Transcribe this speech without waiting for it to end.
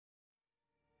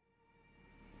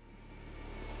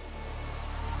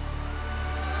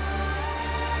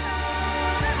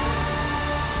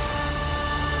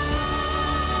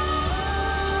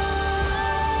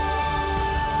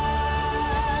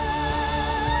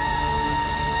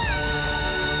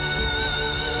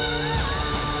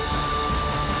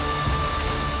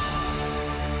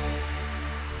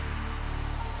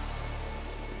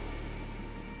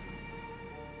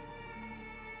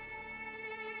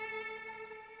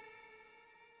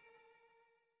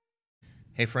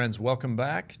Hey friends, welcome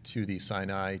back to the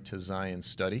Sinai to Zion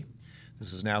study.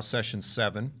 This is now session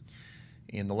 7.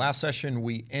 In the last session,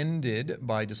 we ended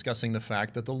by discussing the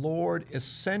fact that the Lord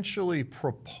essentially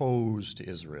proposed to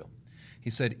Israel. He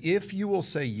said, if you will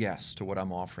say yes to what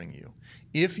I'm offering you,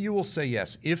 if you will say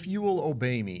yes, if you will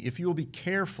obey me, if you will be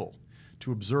careful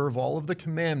to observe all of the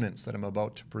commandments that I'm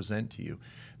about to present to you,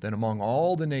 then among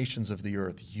all the nations of the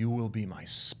earth, you will be my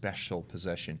special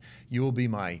possession. You will be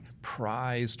my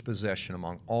prized possession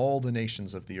among all the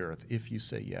nations of the earth, if you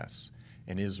say yes.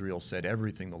 And Israel said,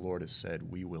 everything the Lord has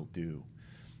said, we will do.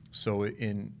 So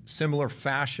in similar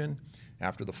fashion,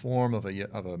 after the form of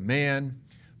a man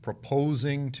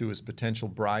proposing to his potential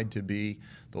bride-to-be,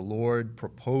 the Lord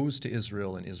proposed to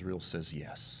Israel, and Israel says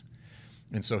yes.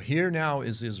 And so here now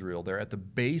is Israel. They're at the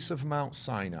base of Mount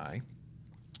Sinai,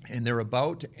 and they're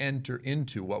about to enter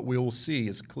into what we will see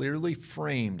is clearly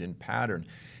framed in pattern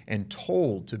and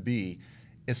told to be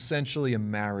essentially a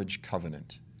marriage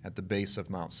covenant at the base of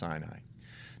Mount Sinai.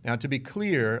 Now, to be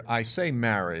clear, I say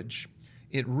marriage.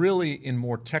 It really, in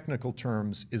more technical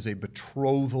terms, is a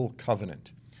betrothal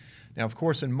covenant. Now, of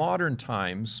course, in modern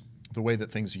times, the way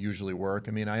that things usually work,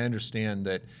 I mean, I understand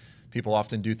that people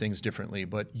often do things differently,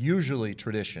 but usually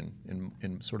tradition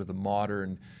in sort of the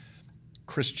modern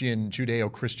Christian,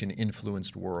 Judeo-Christian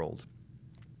influenced world.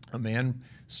 A man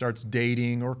starts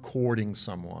dating or courting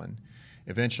someone.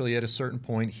 Eventually, at a certain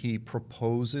point, he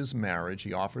proposes marriage.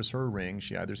 He offers her a ring.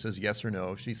 She either says yes or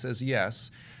no. If she says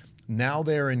yes, now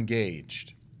they're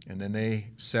engaged. And then they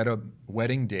set a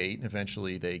wedding date, and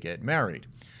eventually they get married.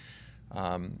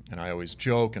 And I always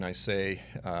joke and I say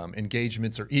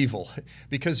engagements are evil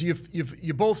because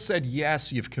you both said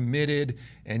yes, you've committed,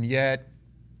 and yet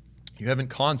you haven't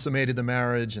consummated the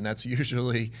marriage, and that's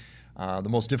usually the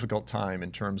most difficult time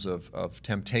in terms of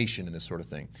temptation and this sort of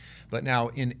thing. But now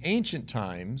in ancient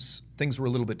times, things were a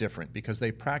little bit different because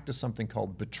they practiced something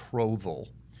called betrothal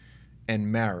and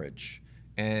marriage.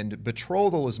 And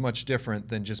betrothal is much different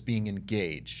than just being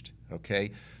engaged,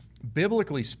 okay?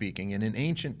 Biblically speaking, and in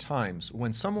ancient times,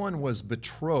 when someone was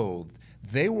betrothed,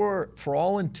 they were, for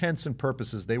all intents and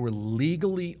purposes, they were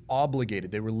legally obligated.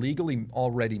 They were legally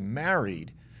already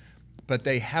married, but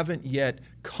they haven't yet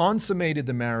consummated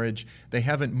the marriage. They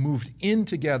haven't moved in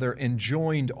together and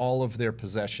joined all of their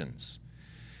possessions.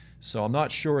 So I'm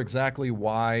not sure exactly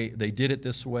why they did it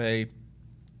this way.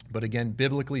 But again,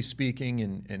 biblically speaking,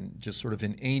 and just sort of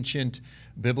in ancient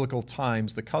biblical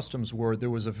times, the customs were there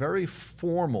was a very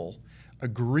formal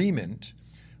agreement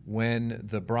when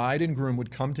the bride and groom would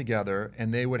come together,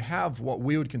 and they would have what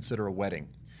we would consider a wedding.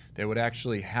 They would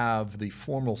actually have the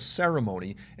formal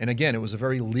ceremony, and again, it was a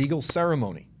very legal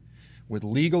ceremony with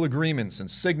legal agreements and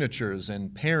signatures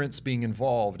and parents being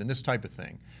involved and this type of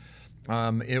thing.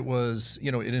 It was,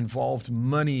 it involved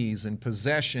monies and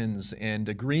possessions and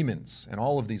agreements and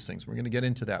all of these things. We're going to get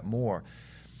into that more.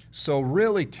 So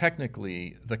really,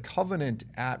 technically, the covenant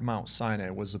at Mount Sinai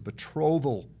was a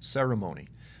betrothal ceremony.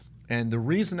 And the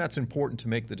reason that's important to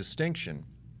make the distinction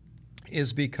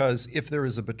is because if there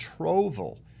is a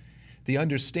betrothal, the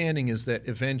understanding is that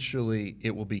eventually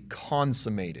it will be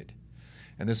consummated.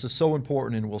 And this is so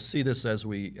important, and we'll see this as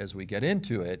we get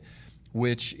into it,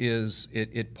 which is,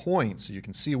 it points, you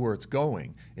can see where it's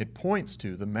going, it points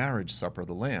to the marriage supper of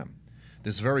the Lamb.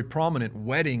 This very prominent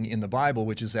wedding in the Bible,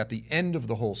 which is at the end of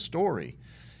the whole story,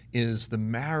 is the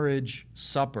marriage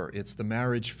supper. It's the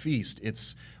marriage feast.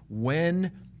 It's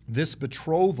when this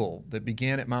betrothal that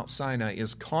began at Mount Sinai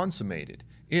is consummated,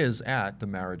 is at the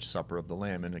marriage supper of the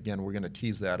Lamb. And again, we're going to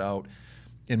tease that out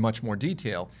in much more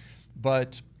detail.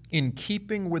 But in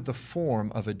keeping with the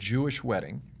form of a Jewish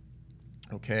wedding,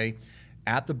 okay,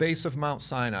 at the base of Mount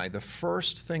Sinai, the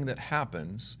first thing that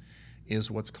happens is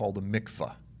what's called a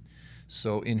mikveh.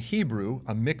 So in Hebrew,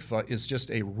 a mikveh is just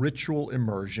a ritual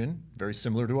immersion, very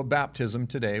similar to a baptism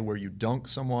today, where you dunk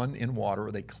someone in water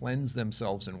or they cleanse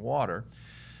themselves in water.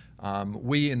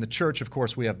 We in the church, of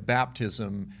course, we have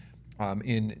baptism.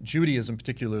 In Judaism,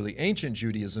 particularly ancient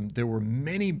Judaism, there were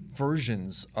many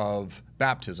versions of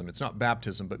baptism. It's not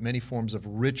baptism, but many forms of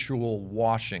ritual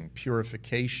washing,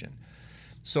 purification.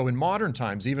 So in modern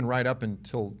times, even right up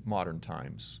until modern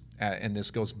times, and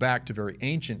this goes back to very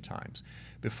ancient times,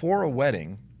 before a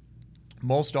wedding,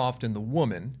 most often the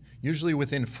woman, usually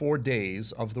within 4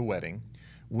 days of the wedding,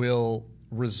 will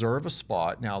reserve a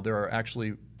spot. Now, there are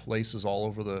actually places all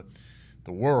over the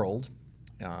world.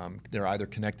 They're either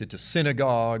connected to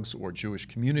synagogues or Jewish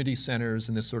community centers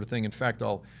and this sort of thing. In fact,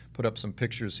 I'll put up some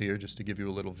pictures here just to give you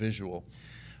a little visual.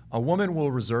 A woman will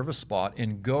reserve a spot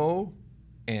and go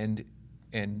and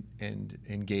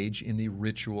engage in the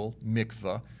ritual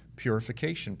mikveh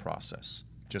purification process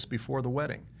just before the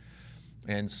wedding.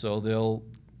 And so they'll,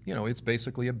 it's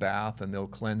basically a bath, and they'll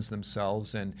cleanse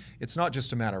themselves. And it's not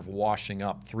just a matter of washing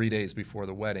up 3 days before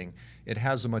the wedding. It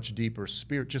has a much deeper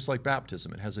spirit, just like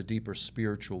baptism. It has a deeper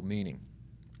spiritual meaning.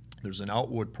 There's an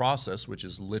outward process, which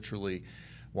is literally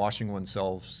washing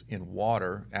oneself in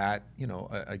water at,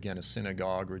 again, a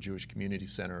synagogue or a Jewish community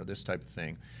center or this type of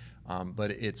thing.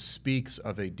 But it speaks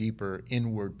of a deeper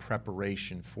inward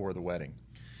preparation for the wedding.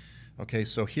 Okay,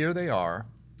 so here they are.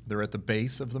 They're at the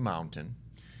base of the mountain.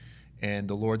 And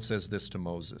the Lord says this to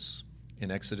Moses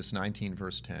in Exodus 19,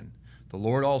 verse 10. The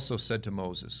Lord also said to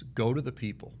Moses, "Go to the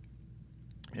people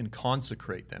and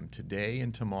consecrate them today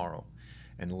and tomorrow,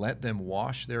 and let them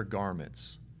wash their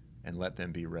garments and let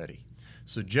them be ready."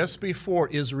 So just before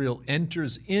Israel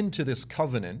enters into this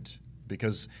covenant,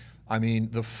 because,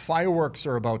 the fireworks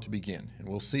are about to begin, and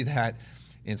we'll see that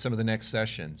in some of the next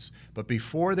sessions. But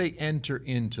before they enter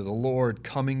into the Lord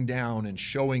coming down and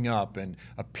showing up and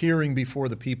appearing before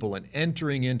the people and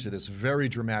entering into this very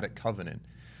dramatic covenant,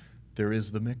 there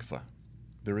is the mikveh.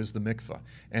 There is the mikveh.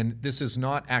 And this is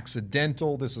not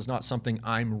accidental. This is not something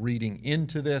I'm reading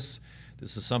into this.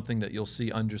 This is something that you'll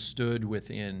see understood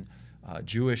within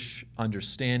Jewish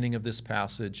understanding of this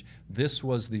passage. This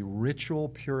was the ritual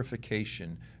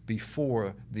purification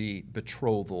before the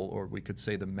betrothal, or we could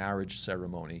say the marriage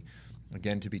ceremony.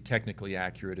 Again, to be technically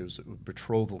accurate, it was a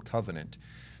betrothal covenant.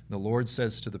 The Lord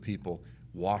says to the people,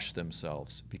 wash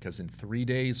themselves, because in 3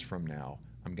 days from now,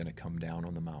 I'm going to come down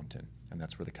on the mountain. And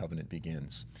that's where the covenant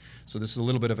begins. So this is a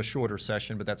little bit of a shorter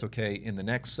session, but that's okay. In the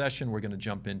next session, we're going to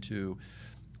jump into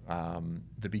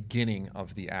the beginning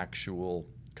of the actual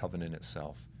covenant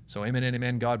itself. So amen and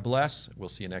amen. God bless. We'll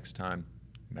see you next time.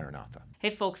 Maranatha.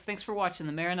 Hey folks, thanks for watching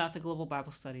the Maranatha Global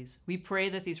Bible Studies. We pray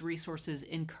that these resources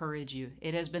encourage you.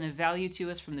 It has been a value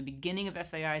to us from the beginning of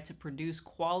FAI to produce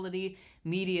quality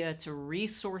media to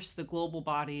resource the global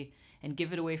body and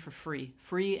give it away for free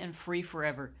and free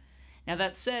forever. Now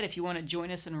that said, if you want to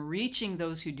join us in reaching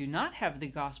those who do not have the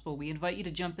gospel, we invite you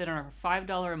to jump in on our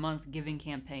 $5 a month giving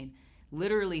campaign.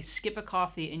 Literally skip a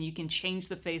coffee and you can change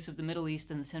the face of the Middle East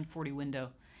in the 1040 window.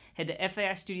 Head to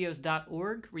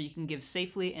faistudios.org where you can give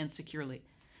safely and securely.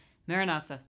 Maranatha.